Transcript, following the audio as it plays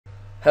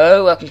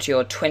Hello, welcome to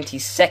your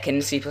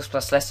 22nd C++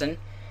 lesson,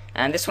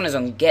 and this one is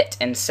on get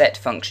and set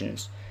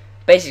functions.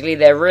 Basically,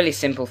 they're really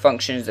simple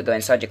functions that go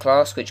inside your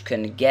class which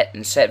can get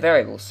and set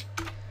variables.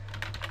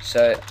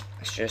 So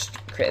let's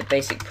just create a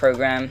basic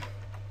program,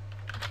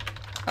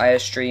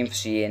 iostream for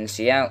C in,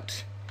 C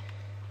out,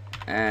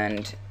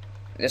 and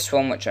this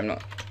one, which I'm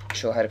not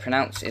sure how to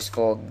pronounce, is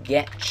for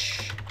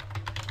get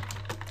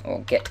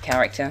or get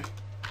character,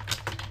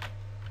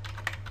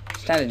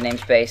 standard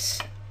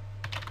namespace.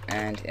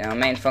 And in our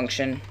main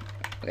function,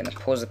 we're going to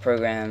pause the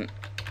program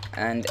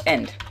and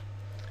end.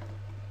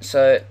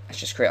 So let's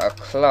just create our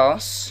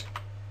class.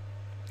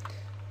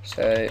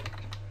 So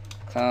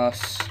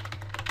class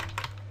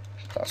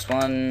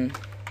 1,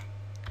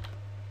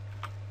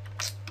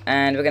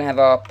 and we're going to have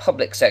our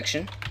public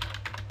section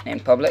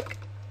named public,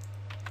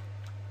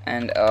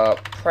 and our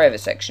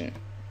private section.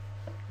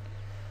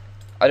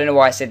 I don't know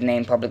why I said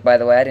name public, by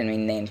the way. I didn't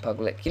mean name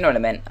public. You know what I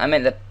meant. I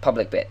meant the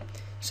public bit.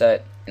 So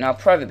in our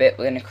private bit,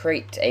 we're going to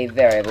create a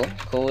variable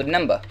called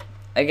number.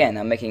 Again,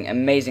 I'm making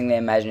amazingly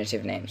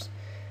imaginative names.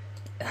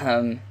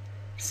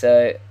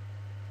 So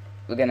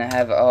we're going to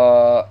have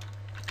our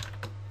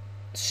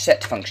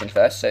set function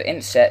first. So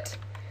int set,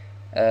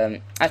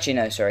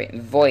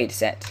 void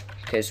set,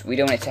 because we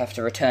don't want it to have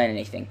to return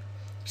anything.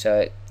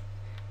 So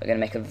we're going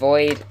to make a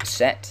void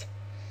set,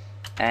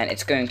 and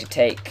it's going to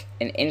take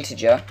an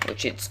integer,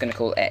 which it's going to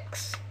call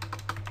x.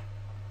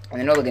 And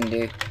then all we're going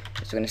to do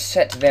is we're going to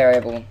set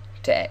variable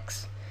to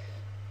x.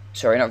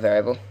 Sorry, not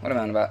variable. What am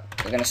I on about?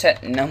 We're going to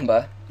set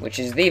number, which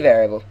is the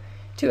variable,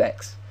 to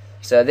x.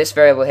 So this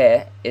variable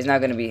here is now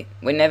going to be,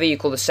 whenever you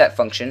call the set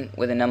function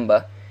with a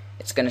number,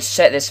 it's going to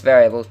set this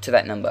variable to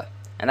that number.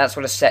 And that's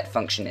what a set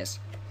function is.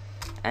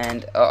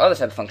 And our other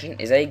type of function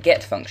is a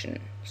get function.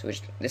 So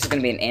this is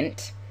going to be an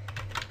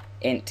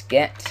int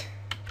get.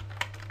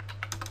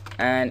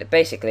 And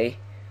basically,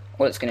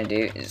 what it's going to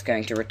do is it's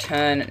going to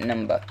return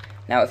number.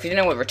 Now, if you don't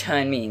know what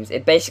return means,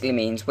 it basically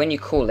means when you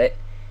call it,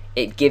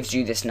 it gives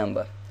you this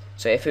number.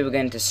 So if we were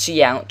going to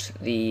see out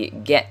the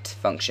get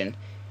function,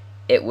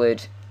 it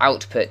would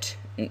output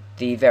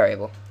the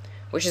variable,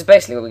 which is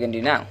basically what we're going to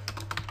do now.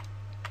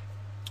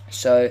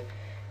 So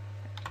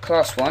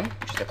class 1,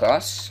 which is the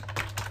class,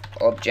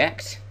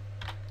 object,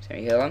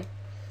 semicolon.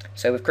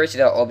 So we've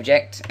created our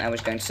object. Now we're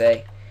just going to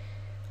say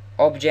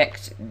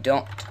object.set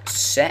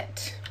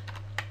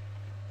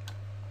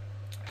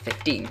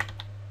 15.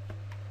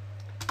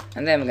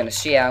 And then we're going to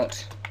see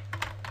out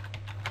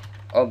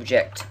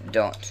object.get.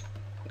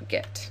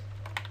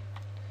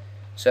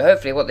 So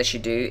hopefully what this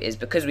should do is,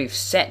 because we've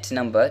set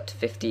number to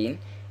 15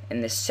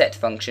 in this set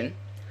function,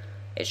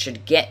 it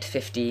should get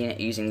 15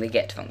 using the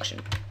get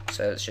function.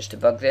 So let's just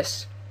debug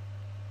this.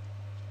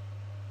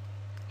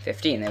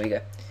 15, there we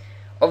go.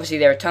 Obviously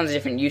there are tons of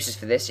different uses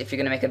for this. If you're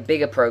going to make a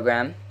bigger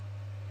program,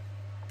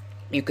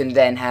 you can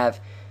then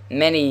have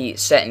many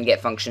set and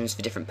get functions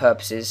for different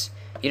purposes.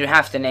 You don't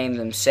have to name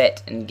them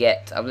set and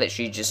get. I've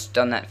literally just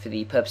done that for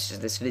the purposes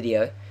of this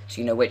video,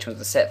 so you know which one's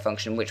the set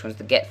function, which one's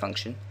the get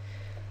function.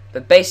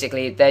 But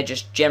basically, they're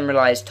just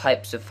generalized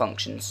types of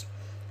functions,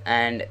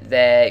 and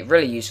they're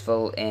really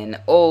useful in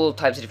all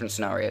types of different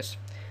scenarios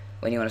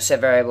when you want to set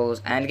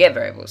variables and get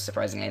variables,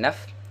 surprisingly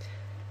enough.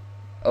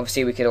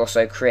 Obviously, we could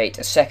also create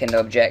a second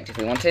object if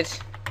we wanted.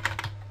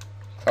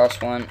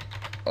 Class 1,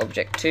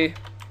 object 2,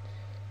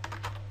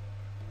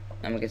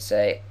 and we could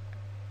say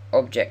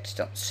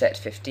object.set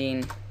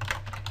 15,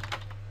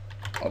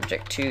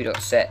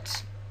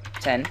 object2.set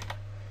 10,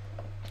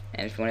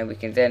 and if we wanted, we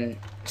can then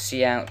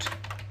see out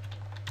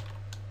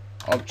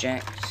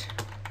object,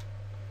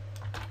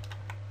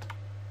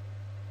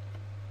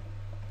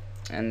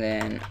 and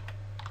then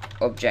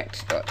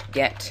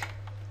object.get.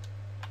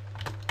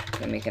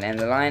 Then we can end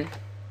the line.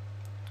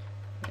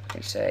 We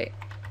can say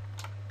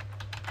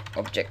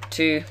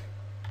object2,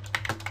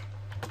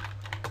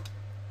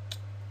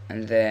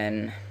 and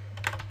then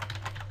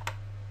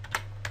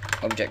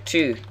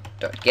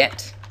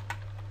object2.get.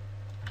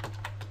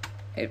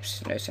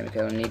 Oops, no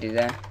semicolon needed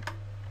there.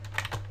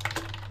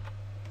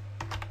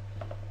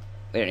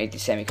 We don't need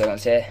these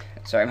semicolons here.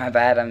 Sorry, my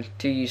bad. I'm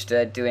too used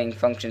to doing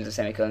functions with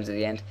semicolons at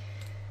the end.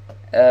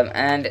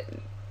 And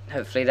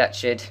hopefully that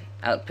should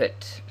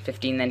output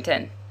 15 then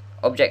 10.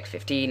 Object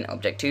 15,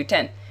 object 2,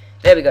 10.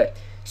 There we go.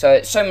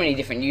 So many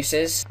different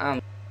uses.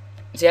 So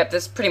yeah,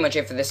 that's pretty much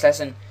it for this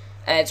lesson.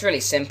 It's really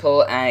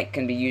simple, and it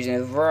can be used in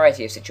a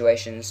variety of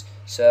situations.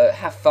 So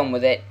have fun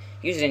with it,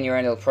 use it in your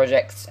own little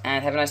projects,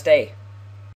 and have a nice day.